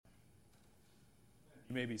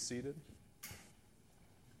You may be seated.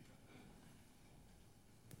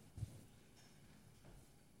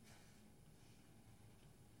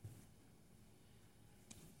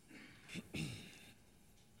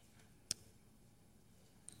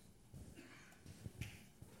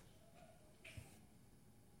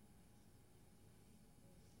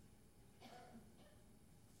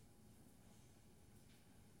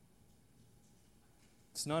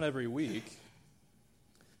 It's not every week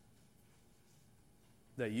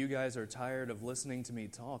that you guys are tired of listening to me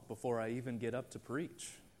talk before I even get up to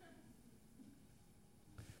preach.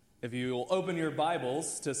 If you'll open your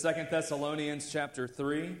Bibles to 2 Thessalonians chapter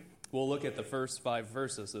 3, we'll look at the first 5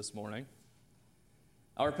 verses this morning.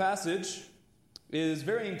 Our passage is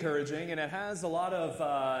very encouraging, and it has a lot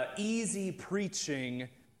of easy preaching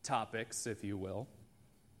topics, if you will.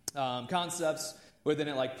 Concepts within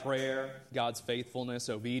it like prayer, God's faithfulness,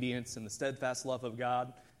 obedience, and the steadfast love of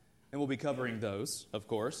God. And we'll be covering those, of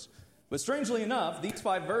course. But strangely enough, these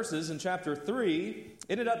 5 verses in chapter 3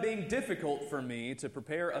 ended up being difficult for me to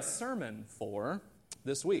prepare a sermon for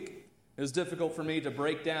this week. It was difficult for me to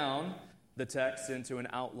break down the text into an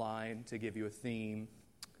outline to give you a theme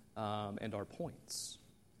and our points.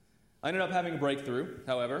 I ended up having a breakthrough,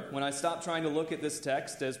 however, when I stopped trying to look at this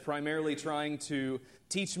text as primarily trying to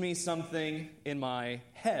teach me something in my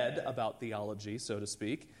head about theology, so to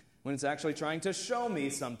speak, when it's actually trying to show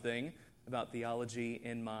me something about theology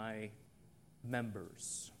in my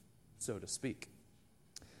members, so to speak.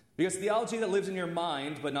 Because theology that lives in your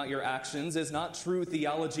mind but not your actions is not true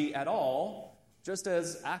theology at all, just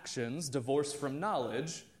as actions divorced from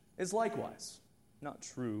knowledge is likewise not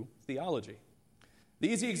true theology. The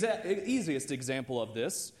easiest example of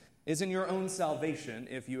this is in your own salvation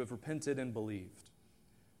if you have repented and believed.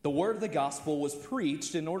 The word of the gospel was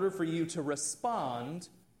preached in order for you to respond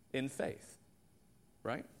in faith,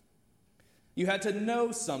 right? You had to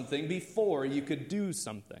know something before you could do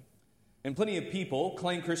something. And plenty of people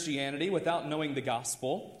claim Christianity without knowing the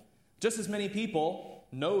gospel. Just as many people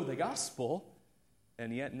know the gospel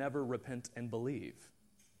and yet never repent and believe.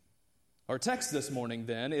 Our text this morning,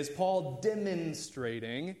 then, is Paul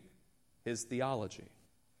demonstrating his theology,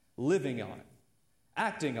 living on it,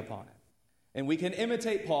 acting upon it. And we can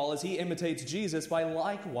imitate Paul as he imitates Jesus by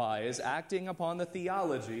likewise acting upon the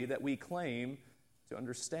theology that we claim to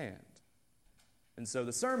understand. And so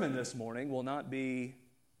the sermon this morning will not be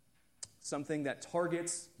something that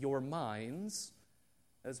targets your minds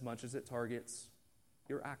as much as it targets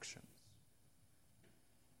your actions.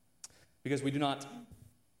 Because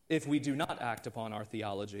if we do not act upon our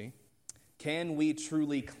theology, can we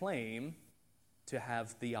truly claim to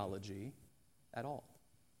have theology at all?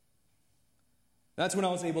 That's when I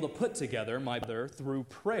was able to put together my brother through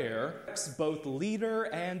prayer, both leader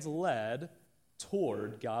and led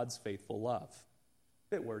toward God's faithful love.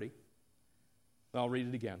 Bit wordy. I'll read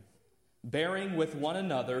it again. Bearing with one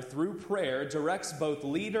another through prayer directs both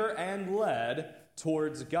leader and led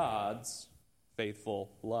towards God's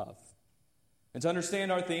faithful love. And to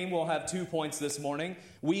understand our theme, we'll have 2 points this morning.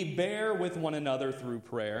 We bear with one another through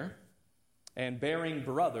prayer, and bearing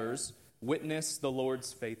brothers witness the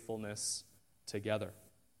Lord's faithfulness together.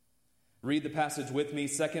 Read the passage with me,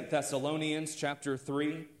 2 Thessalonians chapter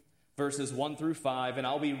 3, verses 1 through 5, and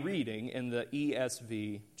I'll be reading in the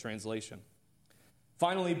ESV translation.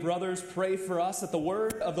 Finally, brothers, pray for us that the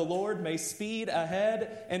word of the Lord may speed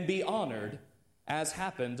ahead and be honored, as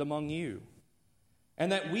happened among you,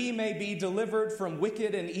 and that we may be delivered from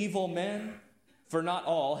wicked and evil men, for not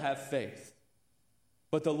all have faith.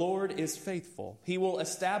 But the Lord is faithful. He will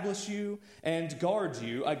establish you and guard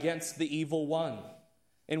you against the evil one.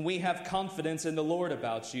 And we have confidence in the Lord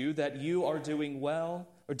about you that you are doing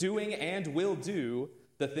and will do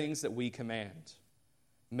the things that we command.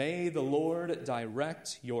 May the Lord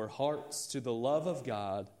direct your hearts to the love of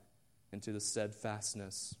God and to the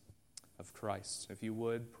steadfastness of Christ. If you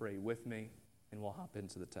would, pray with me, and we'll hop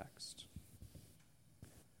into the text.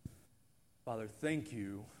 Father, thank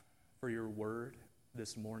you for your word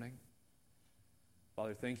this morning.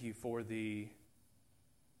 Father, thank you for the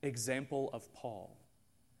example of Paul,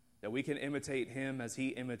 that we can imitate him as he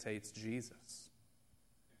imitates Jesus.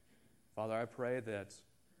 Father, I pray that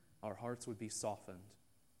our hearts would be softened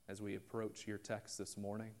as we approach your text this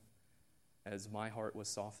morning, as my heart was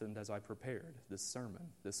softened as I prepared this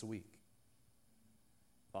sermon this week.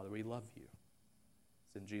 Father, we love you.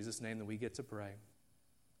 It's in Jesus' name that we get to pray.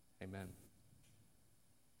 Amen.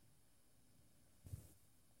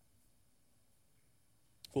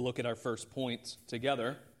 We'll look at our first point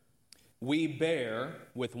together. We bear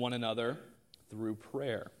with one another through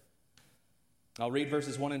prayer. I'll read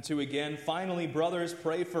verses 1 and 2 again. Finally, brothers,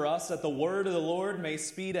 pray for us that the word of the Lord may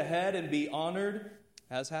speed ahead and be honored,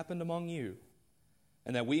 as happened among you,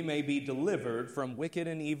 and that we may be delivered from wicked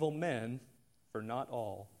and evil men, for not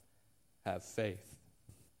all have faith.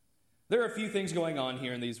 There are a few things going on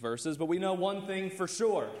here in these verses, but we know one thing for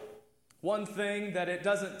sure. One thing that it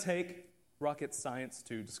doesn't take rocket science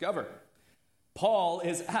to discover. Paul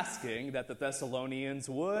is asking that the Thessalonians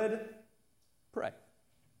would pray.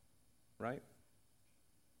 Right?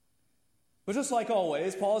 But just like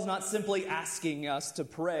always, Paul is not simply asking us to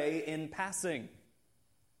pray in passing.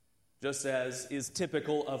 Just as is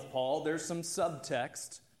typical of Paul, there's some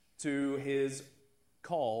subtext to his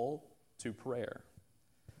call to prayer.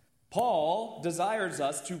 Paul desires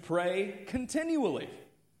us to pray continually.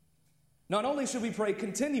 Not only should we pray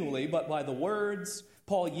continually, but by the words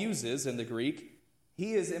Paul uses in the Greek,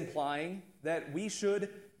 he is implying that we should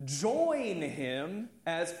join him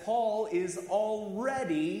as Paul is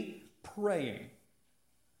already praying.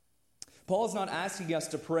 Paul is not asking us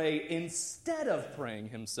to pray instead of praying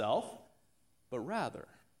himself, but rather,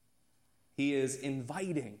 he is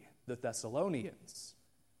inviting the Thessalonians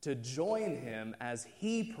to join him as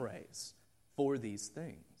he prays for these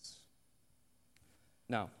things.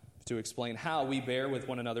 Now, to explain how we bear with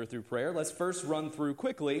one another through prayer, let's first run through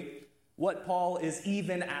quickly what Paul is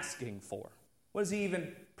even asking for. What is he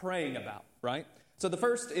even praying about, right? So the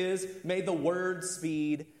first is, may the word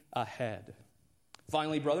speed ahead.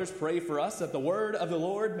 Finally, brothers, pray for us that the word of the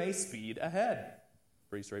Lord may speed ahead.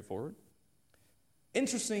 Pretty straightforward.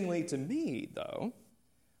 Interestingly to me, though,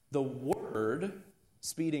 the word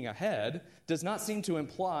speeding ahead does not seem to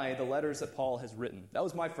imply the letters that Paul has written. That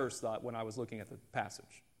was my first thought when I was looking at the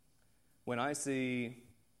passage. When I see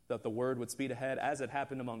that the word would speed ahead as it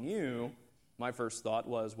happened among you, my first thought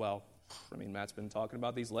was, well, Matt's been talking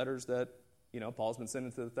about these letters that, Paul's been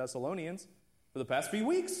sending to the Thessalonians for the past few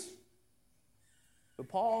weeks. But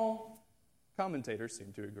commentators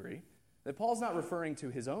seem to agree, that Paul's not referring to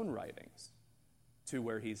his own writings to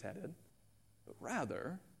where he's headed, but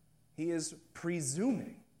rather, he is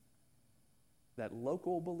presuming that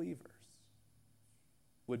local believers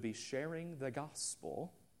would be sharing the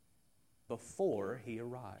gospel before he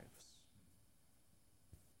arrives.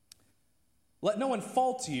 Let no one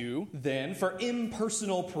fault you, then, for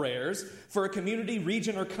impersonal prayers for a community,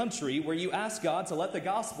 region, or country where you ask God to let the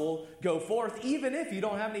gospel go forth, even if you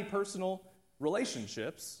don't have any personal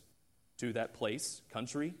relationships to that place,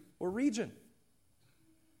 country, or region.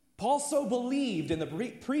 Paul so believed in the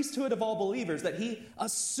priesthood of all believers that he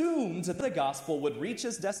assumed that the gospel would reach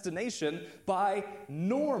its destination by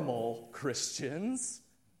normal Christians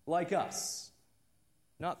like us,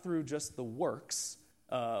 not through just the works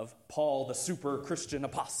of Paul, the super Christian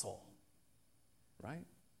apostle, right?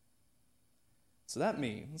 So that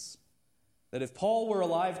means that if Paul were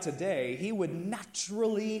alive today, he would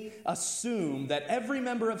naturally assume that every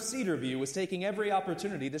member of Cedarview was taking every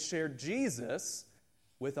opportunity to share Jesus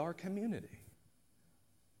with our community.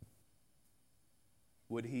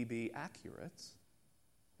 Would he be accurate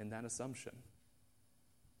in that assumption?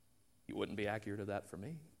 He wouldn't be accurate of that for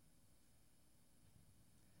me.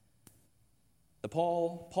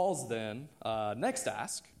 Paul's then next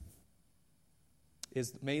ask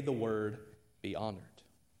is, may the word be honored.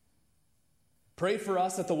 Pray for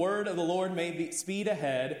us that the word of the Lord may speed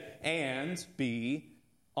ahead and be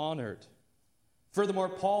honored. Furthermore,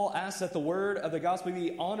 Paul asks that the word of the gospel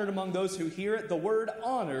be honored among those who hear it. The word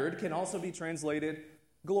honored can also be translated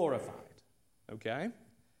glorified. Okay?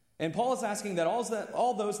 And Paul is asking that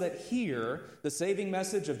all those that hear the saving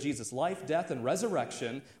message of Jesus' life, death, and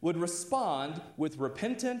resurrection would respond with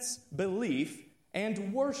repentance, belief,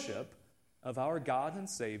 and worship of our God and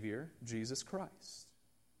Savior, Jesus Christ.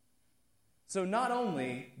 So not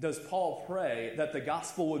only does Paul pray that the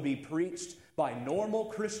gospel would be preached by normal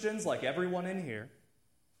Christians like everyone in here,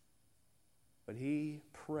 but he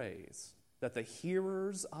prays that the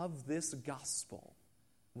hearers of this gospel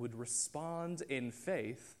would respond in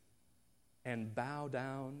faith and bow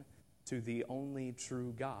down to the only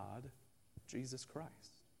true God, Jesus Christ.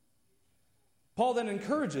 Paul then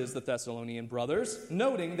encourages the Thessalonian brothers,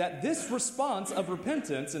 noting that this response of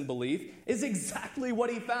repentance and belief is exactly what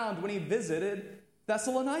he found when he visited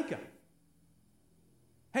Thessalonica.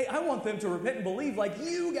 Hey, I want them to repent and believe like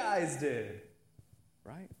you guys did,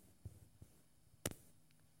 right?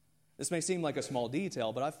 This may seem like a small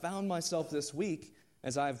detail, but I've found myself this week,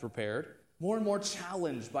 as I've prepared, more and more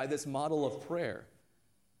challenged by this model of prayer.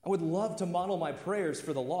 I would love to model my prayers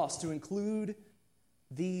for the lost to include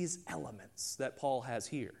these elements that Paul has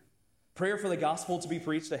here. prayer for the gospel to be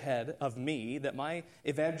preached ahead of me, that my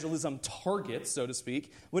evangelism target, so to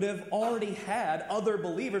speak, would have already had other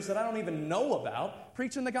believers that I don't even know about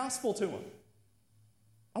preaching the gospel to them.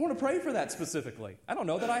 I want to pray for that specifically. I don't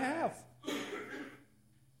know that I have.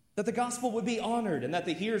 That the gospel would be honored and that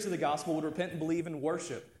the hearers of the gospel would repent and believe and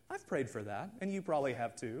worship. I've prayed for that, and you probably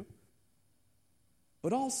have too.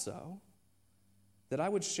 But also, that I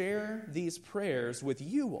would share these prayers with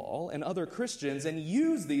you all and other Christians and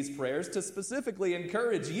use these prayers to specifically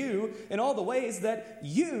encourage you in all the ways that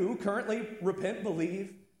you currently repent,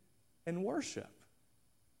 believe, and worship.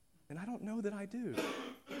 And I don't know that I do.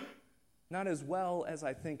 Not as well as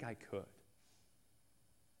I think I could.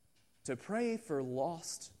 To pray for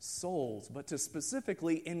lost souls, but to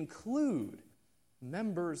specifically include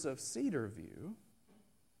members of Cedarview,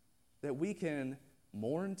 that we can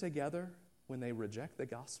mourn together when they reject the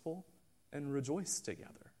gospel and rejoice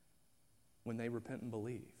together when they repent and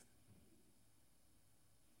believe.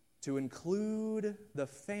 To include the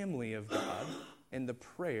family of God in the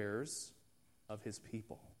prayers of his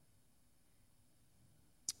people.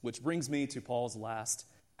 Which brings me to Paul's last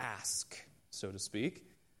ask, so to speak.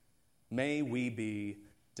 May we be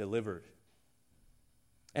delivered.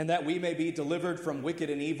 And that we may be delivered from wicked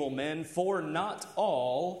and evil men, for not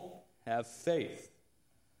all have faith.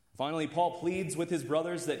 Finally, Paul pleads with his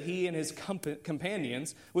brothers that he and his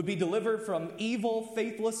companions would be delivered from evil,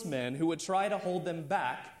 faithless men who would try to hold them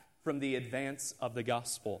back from the advance of the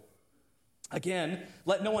gospel. Again,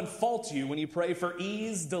 let no one fault you when you pray for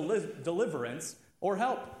ease, deliverance, or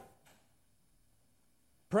help.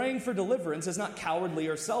 Praying for deliverance is not cowardly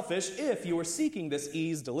or selfish if you are seeking this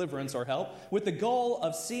ease, deliverance, or help with the goal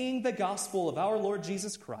of seeing the gospel of our Lord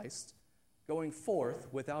Jesus Christ going forth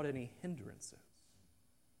without any hindrances.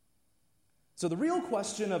 So the real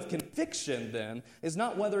question of conviction, then, is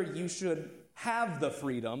not whether you should have the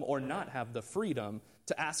freedom or not have the freedom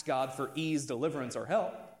to ask God for ease, deliverance, or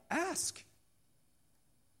help. Ask.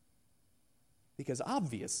 Because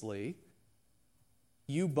obviously,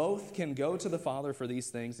 you both can go to the Father for these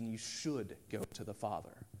things, and you should go to the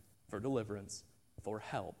Father for deliverance, for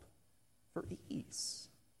help, for ease.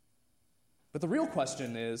 But the real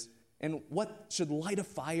question is, and what should light a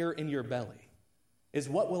fire in your belly, is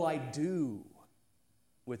what will I do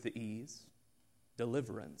with the ease,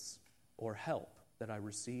 deliverance, or help that I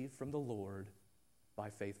receive from the Lord by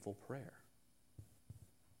faithful prayer?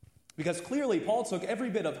 Because clearly Paul took every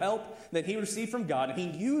bit of help that he received from God and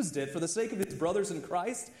he used it for the sake of his brothers in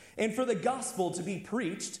Christ and for the gospel to be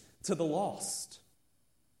preached to the lost.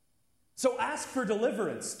 So ask for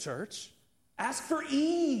deliverance, church. Ask for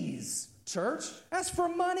ease, church. Ask for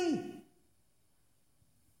money.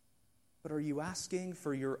 But are you asking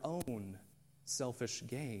for your own selfish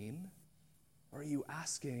gain? Or are you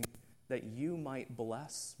asking that you might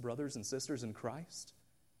bless brothers and sisters in Christ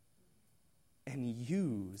and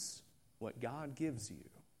use what God gives you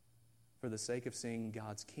for the sake of seeing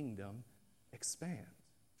God's kingdom expand,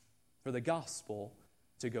 for the gospel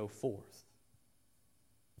to go forth?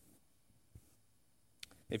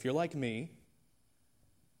 If you're like me,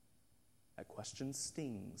 that question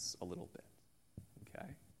stings a little bit,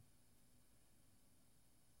 okay?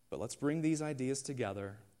 But let's bring these ideas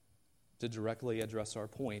together to directly address our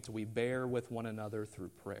point. We bear with one another through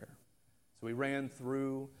prayer. So we ran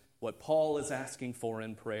through what Paul is asking for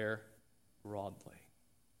in prayer broadly.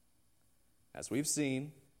 As we've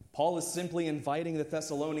seen, Paul is simply inviting the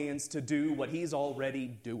Thessalonians to do what he's already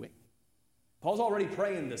doing. Paul's already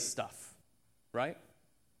praying this stuff, right?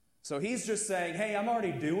 So he's just saying, hey, I'm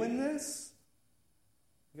already doing this.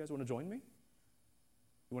 You guys want to join me?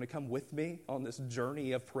 You want to come with me on this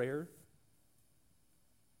journey of prayer?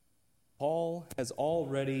 Paul has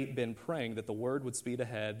already been praying that the word would speed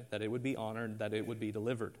ahead, that it would be honored, that it would be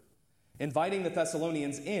delivered. Inviting the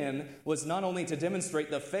Thessalonians in was not only to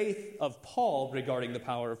demonstrate the faith of Paul regarding the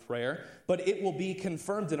power of prayer, but it will be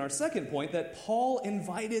confirmed in our second point that Paul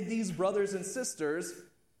invited these brothers and sisters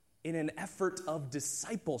in an effort of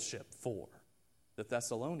discipleship for the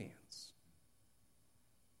Thessalonians.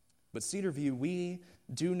 But Cedarview, we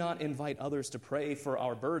do not invite others to pray for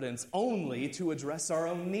our burdens only to address our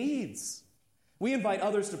own needs. We invite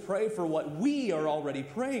others to pray for what we are already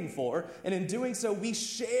praying for, and in doing so, we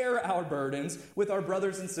share our burdens with our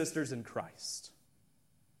brothers and sisters in Christ.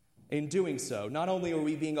 In doing so, not only are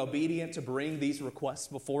we being obedient to bring these requests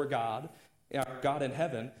before God, our God in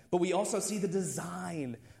heaven, but we also see the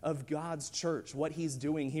design of God's church, what he's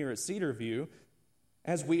doing here at Cedarview,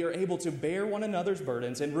 as we are able to bear one another's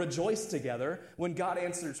burdens and rejoice together when God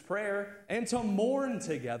answers prayer, and to mourn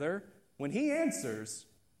together when he answers,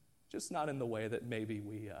 just not in the way that maybe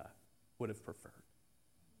we would have preferred.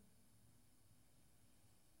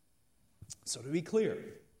 So to be clear,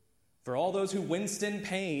 for all those who winced in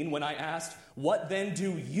pain when I asked, what then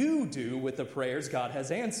do you do with the prayers God has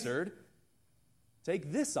answered?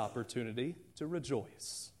 Take this opportunity to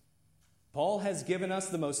rejoice. Paul has given us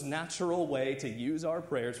the most natural way to use our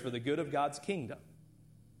prayers for the good of God's kingdom.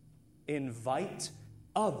 Invite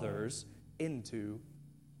others into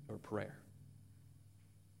your prayer.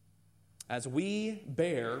 As we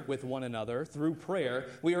bear with one another through prayer,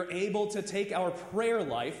 we are able to take our prayer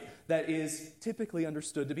life that is typically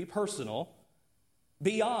understood to be personal,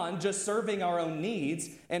 beyond just serving our own needs,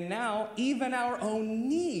 and now even our own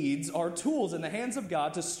needs are tools in the hands of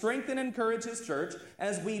God to strengthen and encourage His church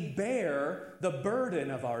as we bear the burden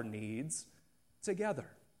of our needs together.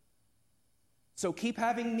 So keep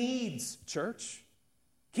having needs, church.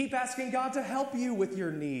 Keep asking God to help you with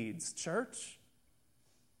your needs, church.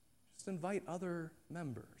 Just invite other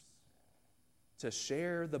members to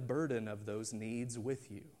share the burden of those needs with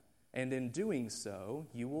you. And in doing so,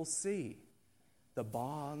 you will see the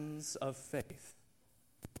bonds of faith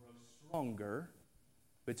grow stronger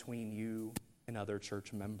between you and other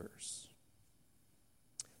church members.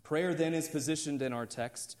 Prayer then is positioned in our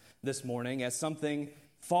text this morning as something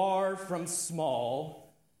far from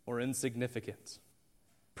small or insignificant.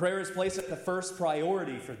 Prayer is placed at the first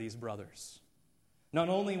priority for these brothers. Not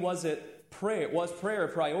only was prayer a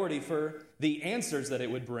priority for the answers that it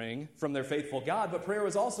would bring from their faithful God, but prayer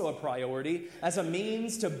was also a priority as a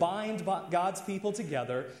means to bind God's people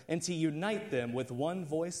together and to unite them with one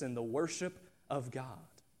voice in the worship of God.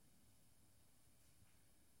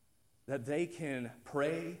 That they can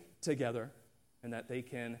pray together, and that they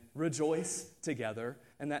can rejoice together,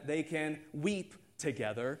 and that they can weep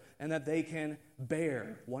together, and that they can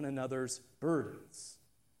bear one another's burdens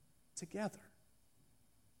together.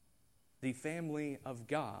 The family of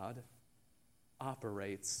God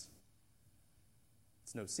operates,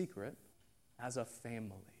 it's no secret, as a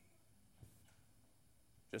family.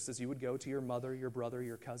 Just as you would go to your mother, your brother,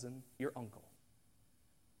 your cousin, your uncle.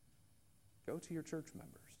 Go to your church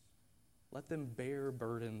members. Let them bear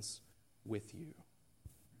burdens with you.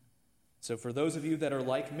 So for those of you that are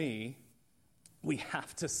like me, we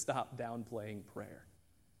have to stop downplaying prayer.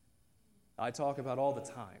 I talk about all the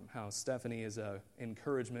time how Stephanie is an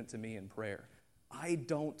encouragement to me in prayer. I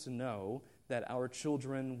don't know that our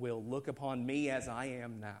children will look upon me as I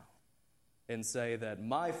am now and say that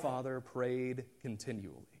my father prayed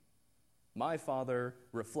continually. My father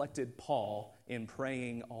reflected Paul in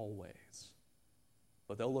praying always.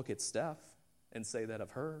 But they'll look at Steph and say that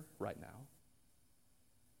of her right now.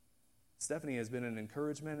 Stephanie has been an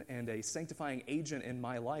encouragement and a sanctifying agent in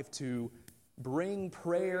my life to bring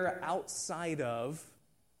prayer outside of,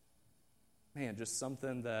 just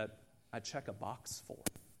something that I check a box for.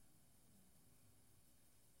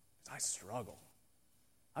 I struggle.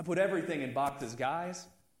 I put everything in boxes, guys.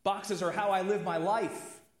 Boxes are how I live my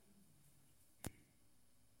life.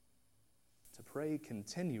 To pray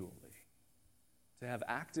continually, to have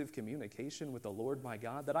active communication with the Lord my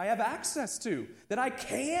God that I have access to, that I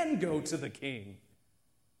can go to the King.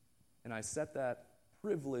 And I set that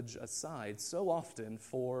privilege aside so often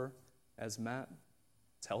for, as Matt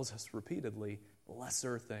tells us repeatedly,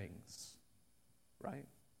 lesser things, right?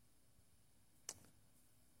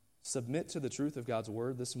 Submit to the truth of God's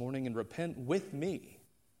word this morning and repent with me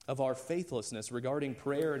of our faithlessness regarding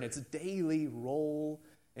prayer and its daily role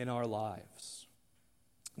in our lives.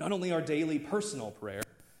 Not only our daily personal prayer,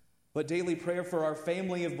 but daily prayer for our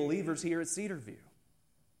family of believers here at Cedarview.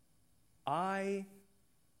 I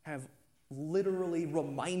have literally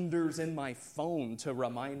reminders in my phone to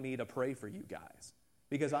remind me to pray for you guys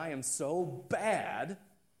because I am so bad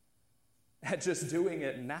at just doing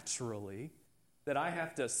it naturally that I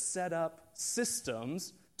have to set up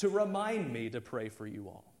systems to remind me to pray for you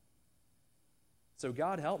all. So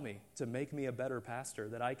God help me to make me a better pastor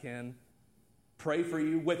that I can pray for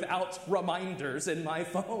you without reminders in my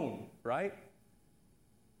phone, right?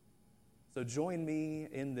 So join me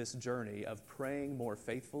in this journey of praying more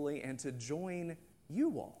faithfully and to join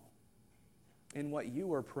you all in what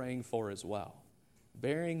you are praying for as well.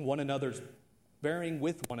 Bearing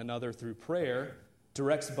with one another through prayer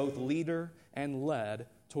directs both leader and led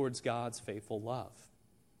towards God's faithful love.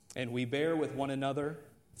 And we bear with one another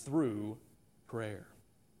through prayer.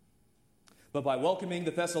 But by welcoming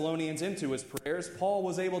the Thessalonians into his prayers, Paul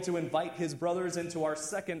was able to invite his brothers into our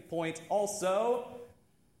second point also.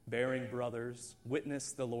 Bearing brothers,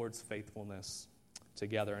 witness the Lord's faithfulness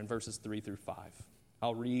together in verses 3 through 5.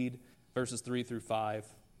 I'll read verses 3 through 5,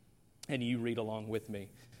 and you read along with me.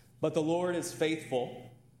 But the Lord is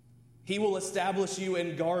faithful. He will establish you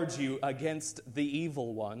and guard you against the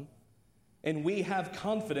evil one. And we have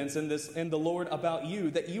confidence in the Lord about you,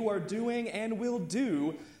 that you are doing and will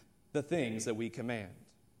do the things that we command.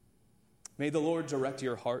 May the Lord direct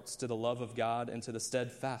your hearts to the love of God and to the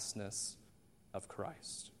steadfastness of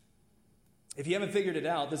Christ. If you haven't figured it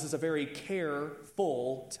out, this is a very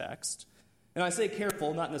careful text. And I say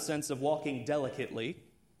careful not in the sense of walking delicately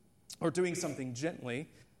or doing something gently,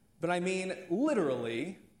 but I mean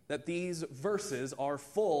literally that these verses are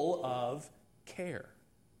full of care.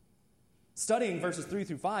 Studying verses 3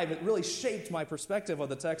 through 5, it really shaped my perspective of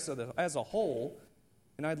the text as a whole,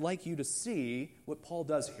 and I'd like you to see what Paul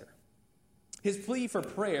does here. His plea for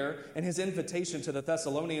prayer and his invitation to the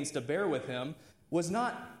Thessalonians to bear with him was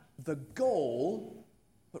not the goal,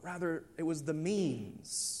 but rather it was the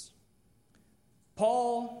means.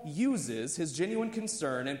 Paul uses his genuine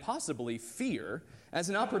concern and possibly fear as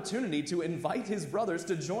an opportunity to invite his brothers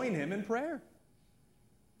to join him in prayer.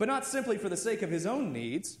 But not simply for the sake of his own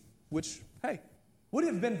needs, which, hey, would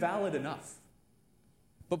have been valid enough.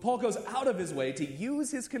 But Paul goes out of his way to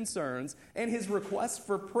use his concerns and his request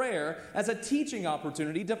for prayer as a teaching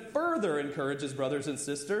opportunity to further encourage his brothers and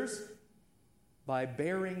sisters by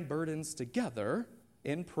bearing burdens together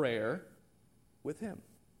in prayer with him.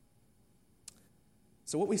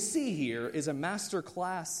 So what we see here is a master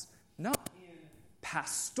class not in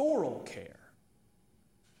pastoral care,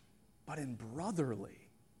 but in brotherly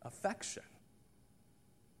affection.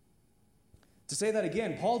 To say that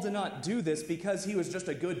again, Paul did not do this because he was just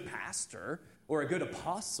a good pastor or a good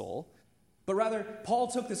apostle, but rather Paul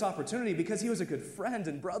took this opportunity because he was a good friend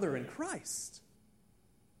and brother in Christ.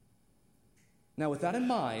 Now, with that in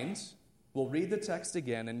mind, we'll read the text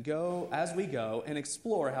again and go and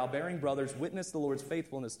explore how bearing brothers witness the Lord's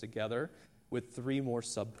faithfulness together with 3 more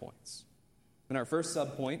subpoints. In our first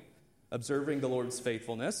subpoint, observing the Lord's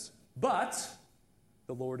faithfulness, but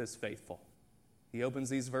the Lord is faithful. He opens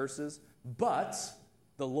these verses, but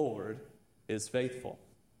the Lord is faithful.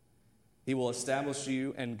 He will establish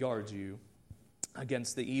you and guard you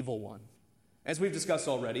against the evil one. As we've discussed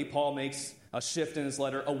already, Paul makes a shift in his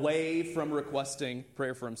letter away from requesting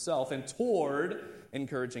prayer for himself and toward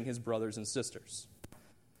encouraging his brothers and sisters,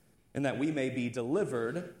 and that we may be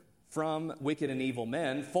delivered from wicked and evil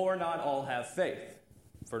men, for not all have faith.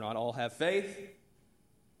 For not all have faith,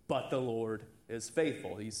 but the Lord is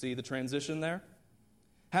faithful. You see the transition there?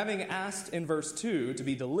 Having asked in verse 2 to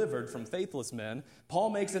be delivered from faithless men,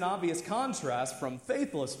 Paul makes an obvious contrast from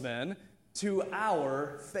faithless men to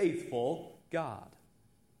our faithful God.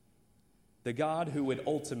 The God who would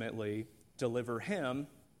ultimately deliver him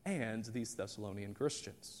and these Thessalonian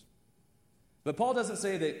Christians. But Paul doesn't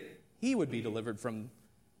say that he would be delivered from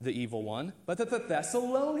the evil one, but that the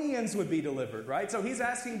Thessalonians would be delivered, right? So he's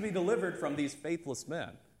asking to be delivered from these faithless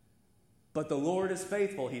men. But the Lord is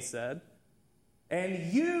faithful, he said,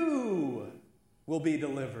 and you will be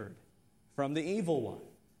delivered from the evil one.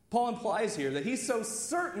 Paul implies here that he's so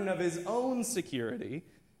certain of his own security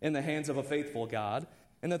in the hands of a faithful God,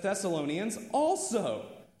 and the Thessalonians also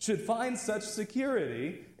should find such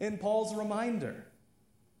security in Paul's reminder.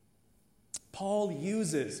 Paul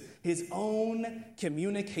uses his own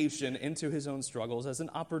communication into his own struggles as an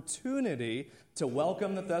opportunity to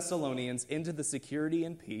welcome the Thessalonians into the security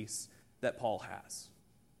and peace that Paul has.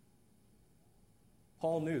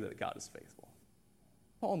 Paul knew that God is faithful.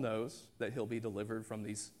 Paul knows that he'll be delivered from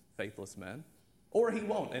these faithless men, or he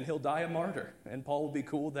won't, and he'll die a martyr, and Paul will be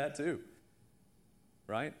cool with that too,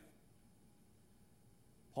 right?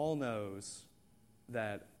 Paul knows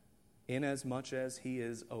that inasmuch as he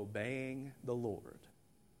is obeying the Lord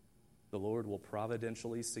will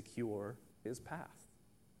providentially secure his path.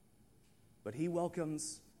 But he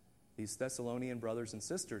welcomes these Thessalonian brothers and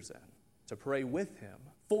sisters in to pray with him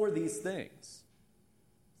for these things,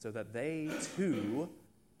 so that they too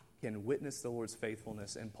can witness the Lord's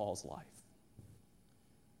faithfulness in Paul's life.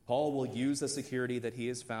 Paul will use the security that he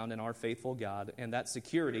has found in our faithful God and that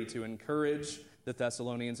security to encourage the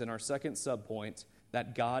Thessalonians in our second subpoint,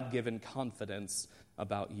 that God-given confidence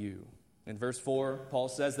about you. In verse 4, Paul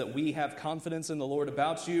says that we have confidence in the Lord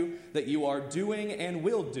about you, that you are doing and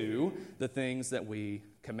will do the things that we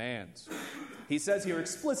command. He says here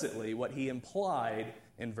explicitly what he implied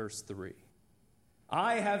in verse 3.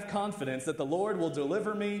 I have confidence that the Lord will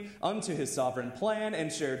deliver me unto his sovereign plan and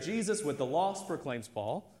share Jesus with the lost, proclaims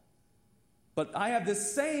Paul. But I have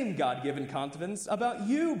this same God-given confidence about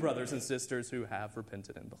you, brothers and sisters, who have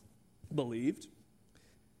repented and believed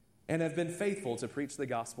and have been faithful to preach the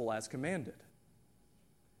gospel as commanded.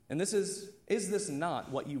 And is this not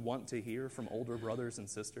what you want to hear from older brothers and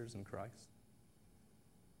sisters in Christ?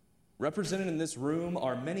 Represented in this room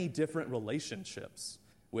are many different relationships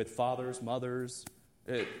with fathers, mothers,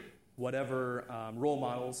 whatever role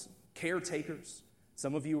models, caretakers.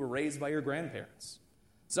 Some of you were raised by your grandparents.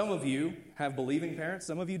 Some of you have believing parents,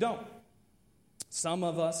 some of you don't. Some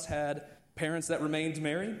of us had parents that remained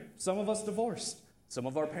married, some of us divorced. Some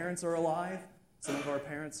of our parents are alive, some of our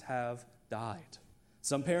parents have died.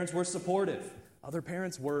 Some parents were supportive, other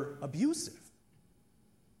parents were abusive.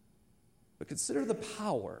 But consider the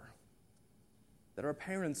power that our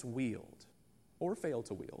parents wield, or fail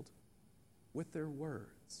to wield, with their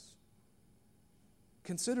words.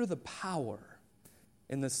 Consider the power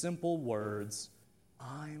in the simple words,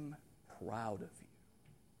 "I'm proud of you."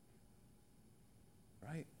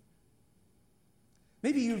 Right?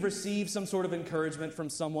 Maybe you've received some sort of encouragement from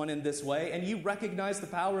someone in this way, and you recognize the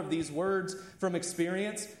power of these words from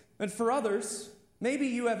experience. And for others, maybe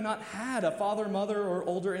you have not had a father, mother, or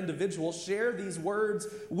older individual share these words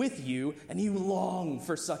with you, and you long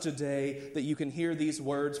for such a day that you can hear these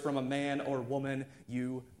words from a man or woman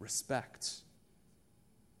you respect.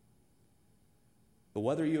 But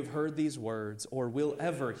whether you have heard these words or will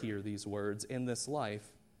ever hear these words in this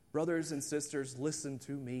life, brothers and sisters, listen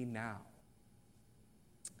to me now.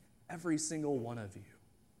 Every single one of you,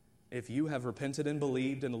 if you have repented and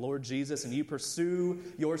believed in the Lord Jesus and you pursue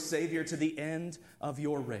your Savior to the end of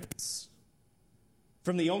your race,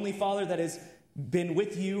 from the only Father that has been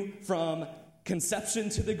with you from conception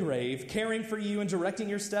to the grave, caring for you and directing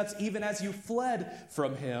your steps even as you fled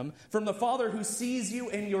from Him, from the Father who sees you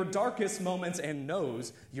in your darkest moments and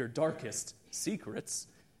knows your darkest secrets,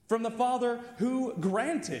 from the Father who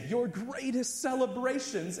granted your greatest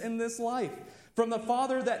celebrations in this life, from the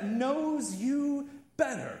Father that knows you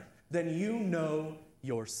better than you know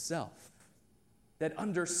yourself, that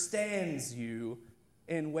understands you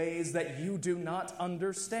in ways that you do not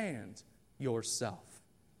understand yourself.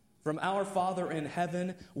 From our Father in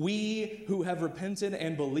heaven, we who have repented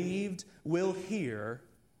and believed will hear,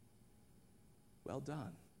 "Well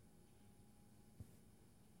done.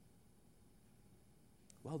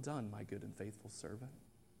 Well done, my good and faithful servant."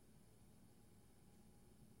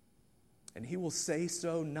 And He will say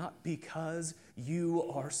so not because you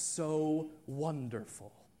are so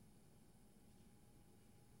wonderful.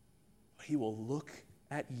 He will look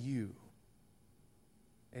at you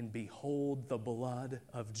and behold the blood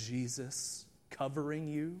of Jesus covering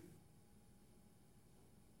you.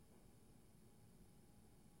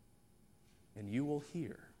 And you will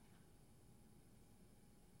hear,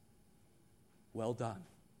 "Well done,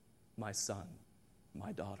 my son,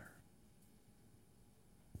 my daughter."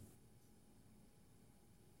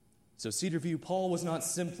 So Cedar View, Paul was not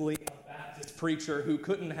simply a Baptist preacher who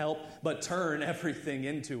couldn't help but turn everything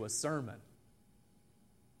into a sermon.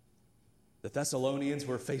 The Thessalonians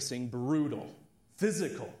were facing brutal,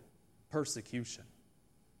 physical persecution.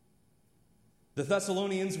 The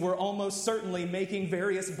Thessalonians were almost certainly making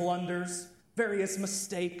various blunders, various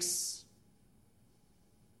mistakes.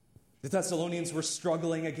 The Thessalonians were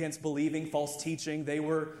struggling against believing false teaching. They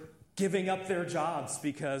were giving up their jobs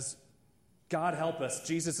because, God help us,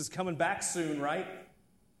 Jesus is coming back soon, right?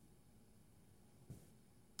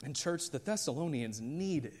 And church, the Thessalonians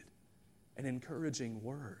needed an encouraging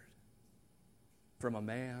word from a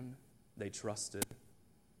man they trusted,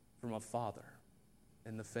 from a father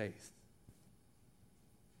in the faith.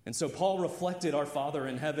 And so Paul reflected our Father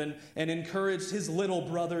in heaven and encouraged his little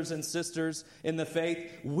brothers and sisters in the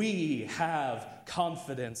faith. "We have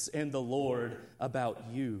confidence in the Lord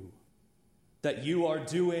about you, that you are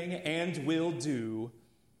doing and will do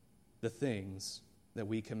the things that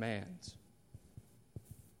we command."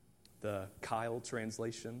 The Kyle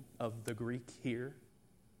translation of the Greek here: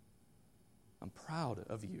 "I'm proud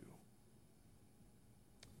of you.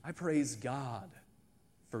 I praise God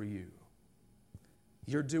for you.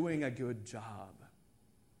 You're doing a good job,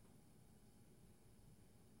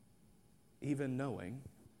 even knowing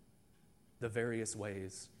the various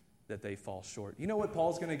ways that they fall short." You know what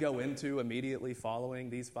Paul's going to go into immediately following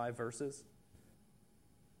these 5 verses?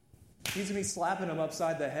 He's going to be slapping them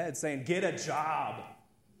upside the head saying, "Get a job."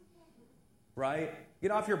 Right?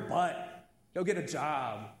 Get off your butt. Go get a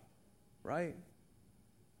job. Right?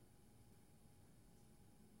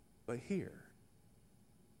 But here,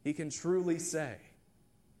 he can truly say,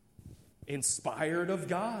 inspired of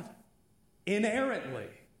God, inerrantly,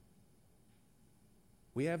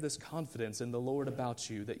 we have this confidence in the Lord about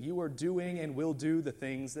you, that you are doing and will do the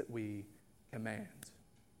things that we command.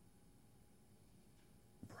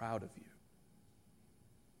 I'm proud of you.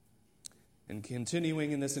 And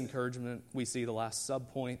continuing in this encouragement, we see the last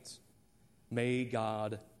subpoint: may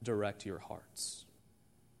God direct your hearts.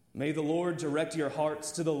 May the Lord direct your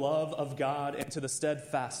hearts to the love of God and to the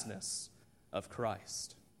steadfastness of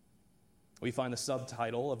Christ. We find the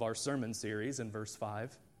subtitle of our sermon series in verse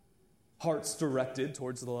 5. Hearts directed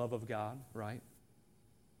towards the love of God, right?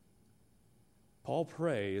 Paul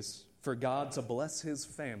prays for God to bless his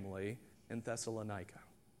family in Thessalonica.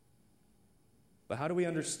 But how do we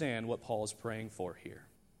understand what Paul is praying for here?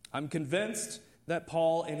 I'm convinced that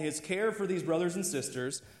Paul, in his care for these brothers and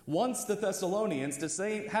sisters, wants the Thessalonians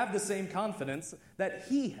to have the same confidence that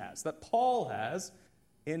he has, that Paul has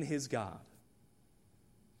in his God.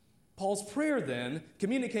 Paul's prayer, then,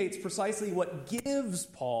 communicates precisely what gives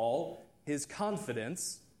Paul his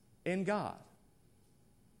confidence in God.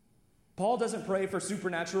 Paul doesn't pray for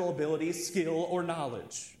supernatural ability, skill, or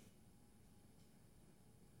knowledge.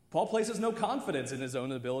 Paul places no confidence in his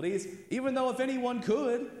own abilities, even though if anyone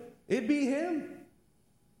could, it'd be him.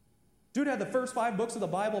 Dude had the first 5 books of the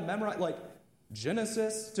Bible memorized, like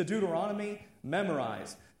Genesis to Deuteronomy,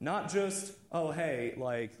 memorized. Not just, oh, hey,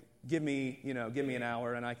 like, give me an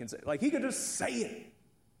hour and I can say, like, he could just say it.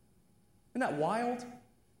 Isn't that wild?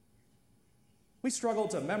 We struggle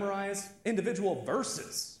to memorize individual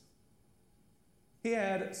verses. He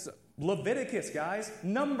had Leviticus, guys,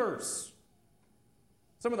 Numbers.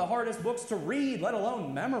 Some of the hardest books to read, let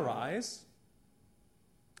alone memorize.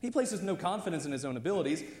 He places no confidence in his own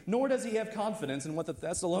abilities, nor does he have confidence in what the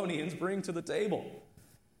Thessalonians bring to the table.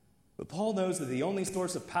 But Paul knows that the only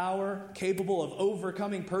source of power capable of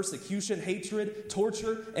overcoming persecution, hatred,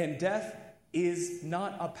 torture, and death is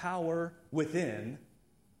not a power within,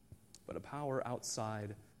 but a power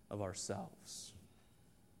outside of ourselves.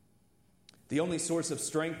 The only source of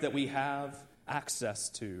strength that we have access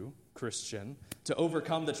to, Christian, to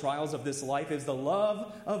overcome the trials of this life is the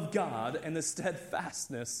love of God and the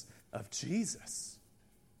steadfastness of Jesus.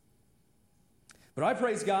 But I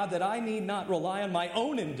praise God that I need not rely on my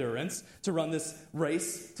own endurance to run this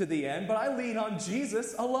race to the end, but I lean on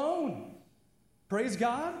Jesus alone. Praise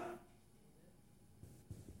God.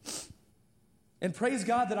 And praise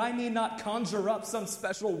God that I need not conjure up some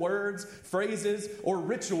special words, phrases, or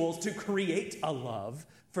rituals to create a love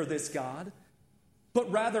for this God. But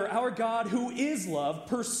rather, our God, who is love,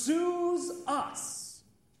 pursues us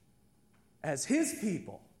as his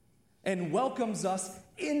people and welcomes us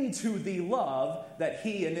into the love that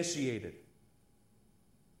he initiated.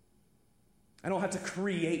 I don't have to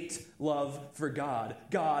create love for God.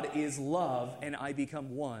 God is love, and I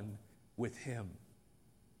become one with him.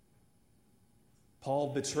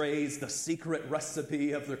 Paul betrays the secret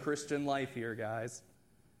recipe of the Christian life here, guys.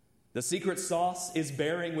 The secret sauce is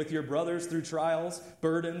bearing with your brothers through trials,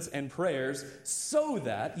 burdens, and prayers, so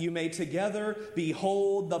that you may together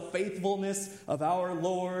behold the faithfulness of our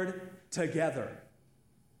Lord together.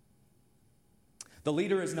 The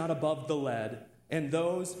leader is not above the led, and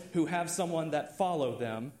those who have someone that follow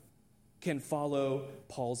them can follow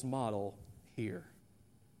Paul's model here.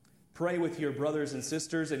 Pray with your brothers and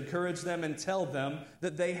sisters, encourage them, and tell them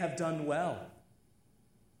that they have done well.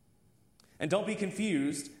 And don't be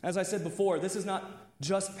confused. As I said before, this is not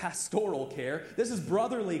just pastoral care. This is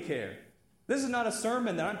brotherly care. This is not a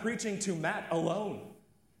sermon that I'm preaching to Matt alone.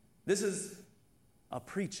 This is a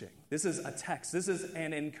preaching. This is a text. This is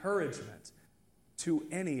an encouragement to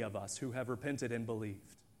any of us who have repented and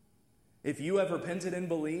believed. If you have repented and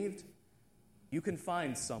believed, you can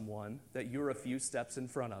find someone that you're a few steps in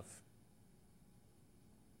front of.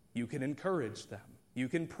 You can encourage them. You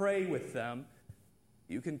can pray with them.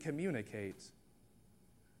 You can communicate,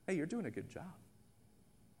 hey, you're doing a good job.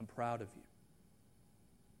 I'm proud of you.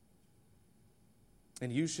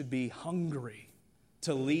 And you should be hungry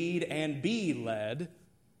to lead and be led,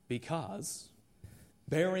 because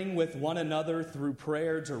bearing with one another through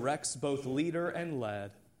prayer directs both leader and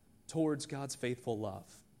led towards God's faithful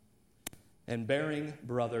love. And bearing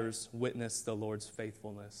brothers witness the Lord's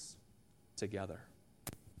faithfulness together.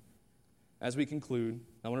 As we conclude,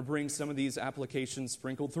 I want to bring some of these applications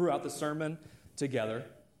sprinkled throughout the sermon together.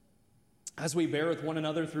 As we bear with one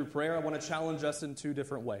another through prayer, I want to challenge us in 2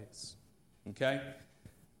 different ways. Okay?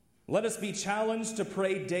 Let us be challenged to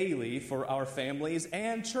pray daily for our families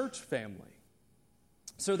and church family,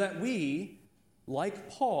 so that we, like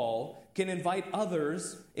Paul, can invite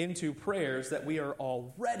others into prayers that we are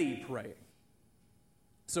already praying.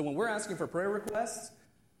 So when we're asking for prayer requests,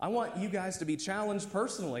 I want you guys to be challenged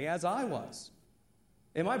personally, as I was.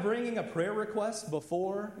 Am I bringing a prayer request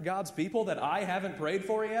before God's people that I haven't prayed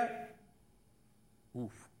for yet?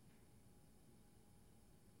 Oof.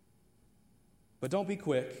 But don't be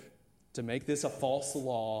quick to make this a false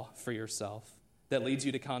law for yourself that leads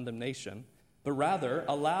you to condemnation, but rather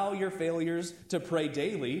allow your failures to pray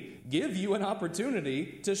daily, give you an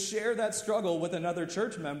opportunity to share that struggle with another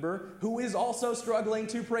church member who is also struggling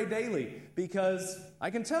to pray daily. Because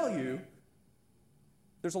I can tell you,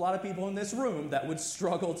 there's a lot of people in this room that would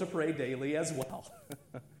struggle to pray daily as well.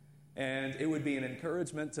 And it would be an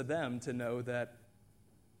encouragement to them to know that,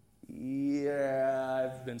 yeah,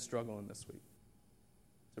 I've been struggling this week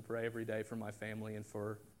to pray every day for my family and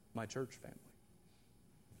for my church family.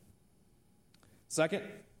 Second,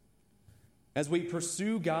 as we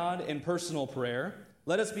pursue God in personal prayer,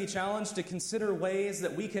 let us be challenged to consider ways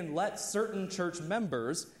that we can let certain church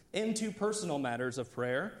members into personal matters of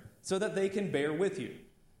prayer so that they can bear with you.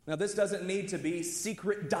 Now, this doesn't need to be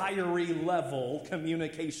secret diary level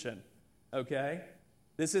communication, okay?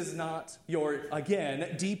 This is not your,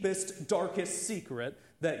 again, deepest, darkest secret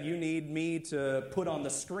that you need me to put on the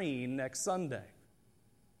screen next Sunday.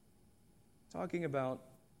 Talking about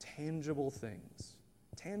tangible things,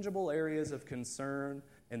 tangible areas of concern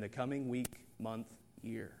in the coming week, month,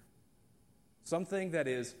 year. Something that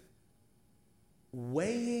is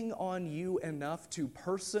weighing on you enough to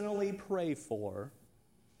personally pray for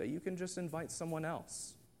that you can just invite someone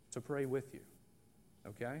else to pray with you.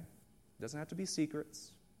 Okay? It doesn't have to be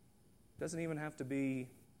secrets. It doesn't even have to be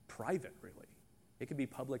private, really. It could be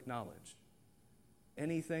public knowledge.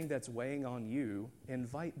 Anything that's weighing on you,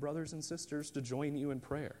 invite brothers and sisters to join you in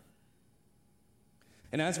prayer.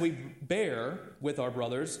 And as we bear with our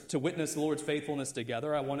brothers to witness the Lord's faithfulness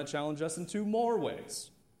together, I want to challenge us in two more ways.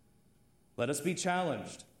 Let us be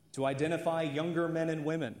challenged to identify younger men and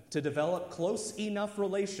women, to develop close enough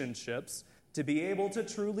relationships to be able to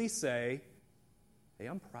truly say, hey,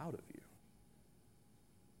 I'm proud of you.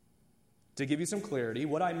 To give you some clarity,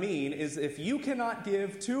 what I mean is if you cannot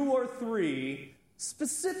give 2 or 3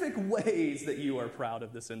 specific ways that you are proud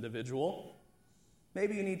of this individual,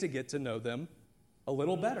 maybe you need to get to know them a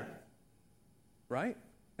little better, right?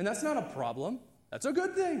 And that's not a problem. That's a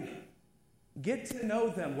good thing. Get to know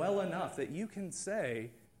them well enough that you can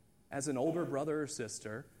say, as an older brother or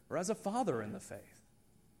sister, or as a father in the faith,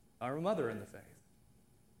 or a mother in the faith,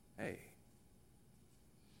 hey,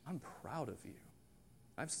 I'm proud of you.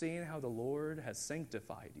 I've seen how the Lord has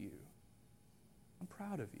sanctified you. I'm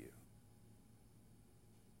proud of you.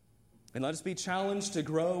 And let us be challenged to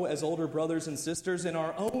grow as older brothers and sisters in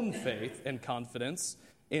our own faith and confidence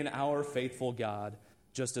in our faithful God,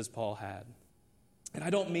 just as Paul had. And I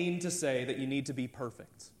don't mean to say that you need to be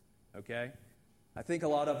perfect, okay? I think a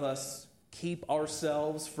lot of us keep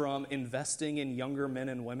ourselves from investing in younger men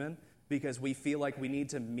and women because we feel like we need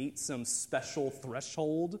to meet some special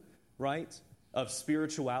threshold, right, of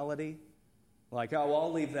spirituality. Like, oh, well,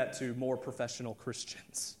 I'll leave that to more professional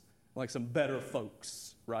Christians, like some better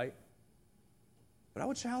folks, right? But I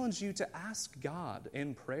would challenge you to ask God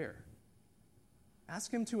in prayer.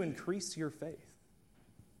 Ask Him to increase your faith.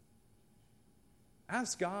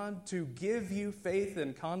 Ask God to give you faith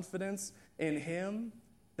and confidence in Him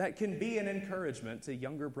that can be an encouragement to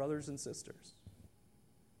younger brothers and sisters.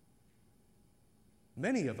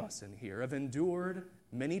 Many of us in here have endured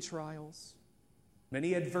many trials,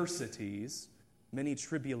 many adversities, many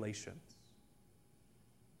tribulations.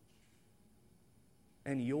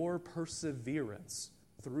 And your perseverance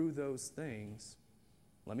through those things,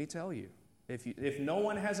 let me tell you, if no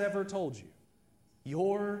one has ever told you,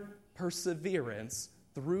 your perseverance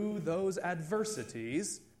through those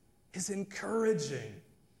adversities is encouraging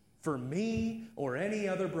for me or any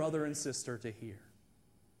other brother and sister to hear.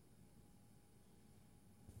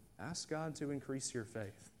 Ask God to increase your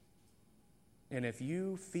faith. And if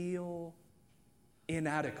you feel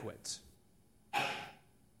inadequate,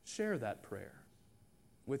 share that prayer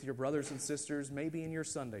with your brothers and sisters, maybe in your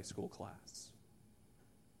Sunday school class.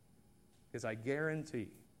 Because I guarantee,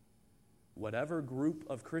 whatever group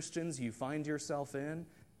of Christians you find yourself in,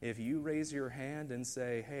 if you raise your hand and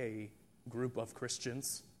say, hey, group of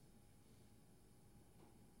Christians,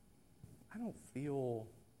 I don't feel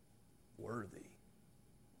worthy.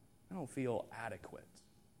 I don't feel adequate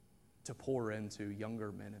to pour into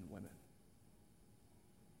younger men and women.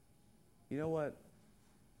 You know what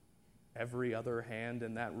every other hand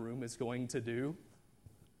in that room is going to do?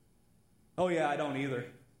 Oh yeah, I don't either.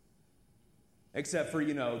 Except for,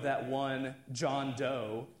 that one John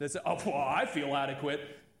Doe that said, oh, well, I feel adequate.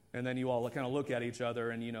 And then you all kind of look at each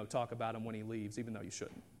other and, talk about him when he leaves, even though you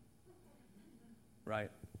shouldn't. Right?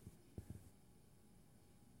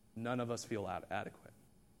 None of us feel adequate.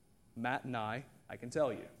 Matt and I can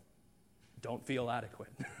tell you, don't feel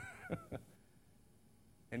adequate.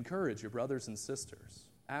 Encourage your brothers and sisters.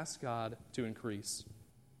 Ask God to increase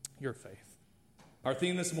your faith. Our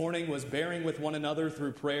theme this morning was bearing with one another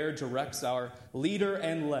through prayer directs both leader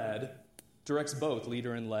and led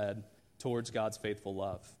towards God's faithful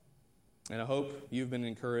love. And I hope you've been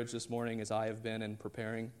encouraged this morning as I have been in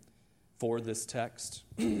preparing for this text.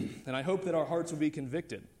 And I hope that our hearts will be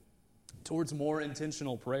convicted towards more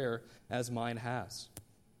intentional prayer as mine has.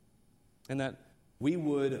 And that we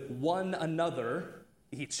would one another,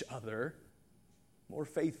 each other, more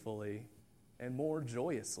faithfully and more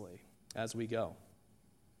joyously as we go.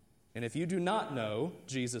 And if you do not know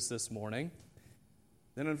Jesus this morning,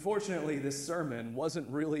 then unfortunately this sermon wasn't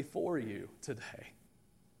really for you today.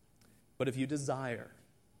 But if you desire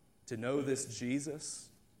to know this Jesus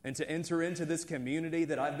and to enter into this community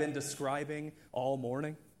that I've been describing all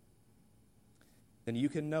morning, then you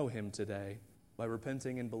can know him today by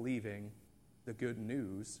repenting and believing the good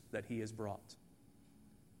news that he has brought.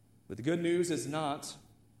 But the good news is not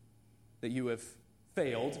that you have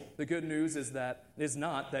failed. The good news is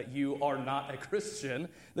not that you are not a Christian.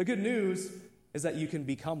 The good news is that you can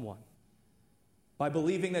become one. By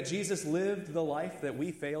believing that Jesus lived the life that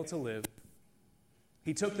we fail to live.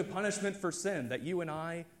 He took the punishment for sin that you and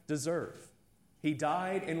I deserve. He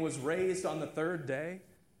died and was raised on the third day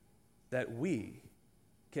that we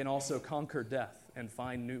can also conquer death and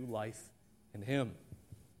find new life in him.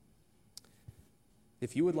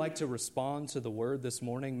 If you would like to respond to the word this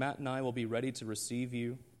morning, Matt and I will be ready to receive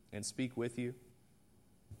you and speak with you.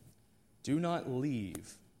 Do not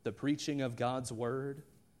leave the preaching of God's word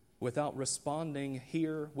without responding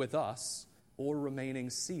here with us or remaining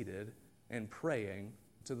seated and praying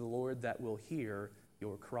to the Lord that will hear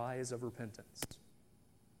your cries of repentance.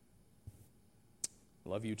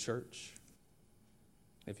 Love you, church.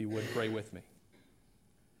 If you would, pray with me.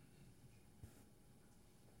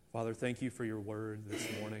 Father, thank you for your word this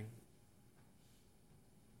morning.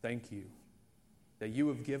 Thank you that you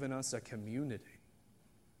have given us a community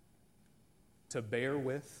to bear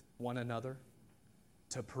with one another,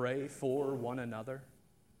 to pray for one another,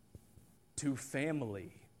 to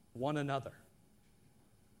family one another.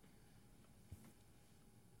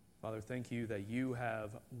 Father, thank you that you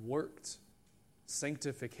have worked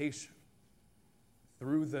sanctification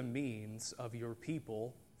through the means of your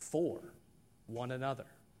people for one another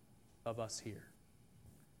of us here.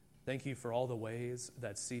 Thank you for all the ways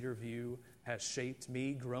that Cedar View has shaped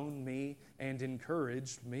me, grown me, and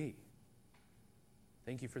encouraged me.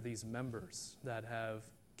 Thank you for these members that have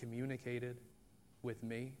communicated with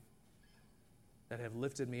me, that have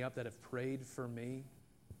lifted me up, that have prayed for me.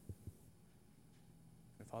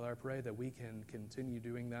 And Father, I pray that we can continue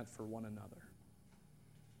doing that for one another.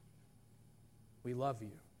 We love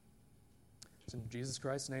you. It's in Jesus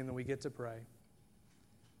Christ's name that we get to pray.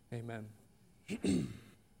 Amen.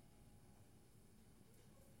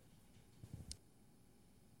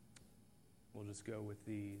 We'll just go with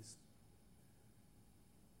these.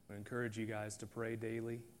 I encourage you guys to pray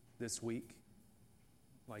daily this week.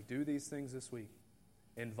 Do these things this week.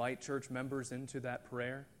 Invite church members into that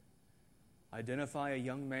prayer. Identify a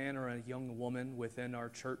young man or a young woman within our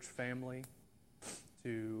church family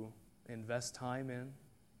to invest time in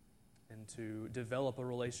and to develop a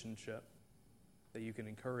relationship that you can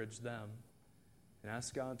encourage them and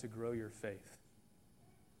ask God to grow your faith.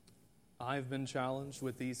 I've been challenged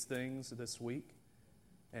with these things this week,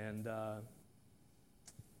 and I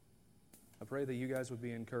pray that you guys would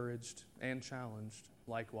be encouraged and challenged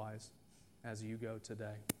likewise as you go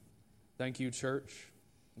today. Thank you, church.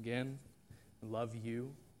 Again, love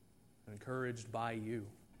you, encouraged by you,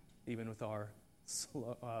 even with our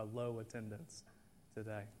low attendance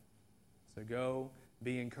today. So go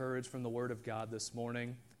be encouraged from the Word of God this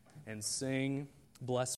morning and sing, bless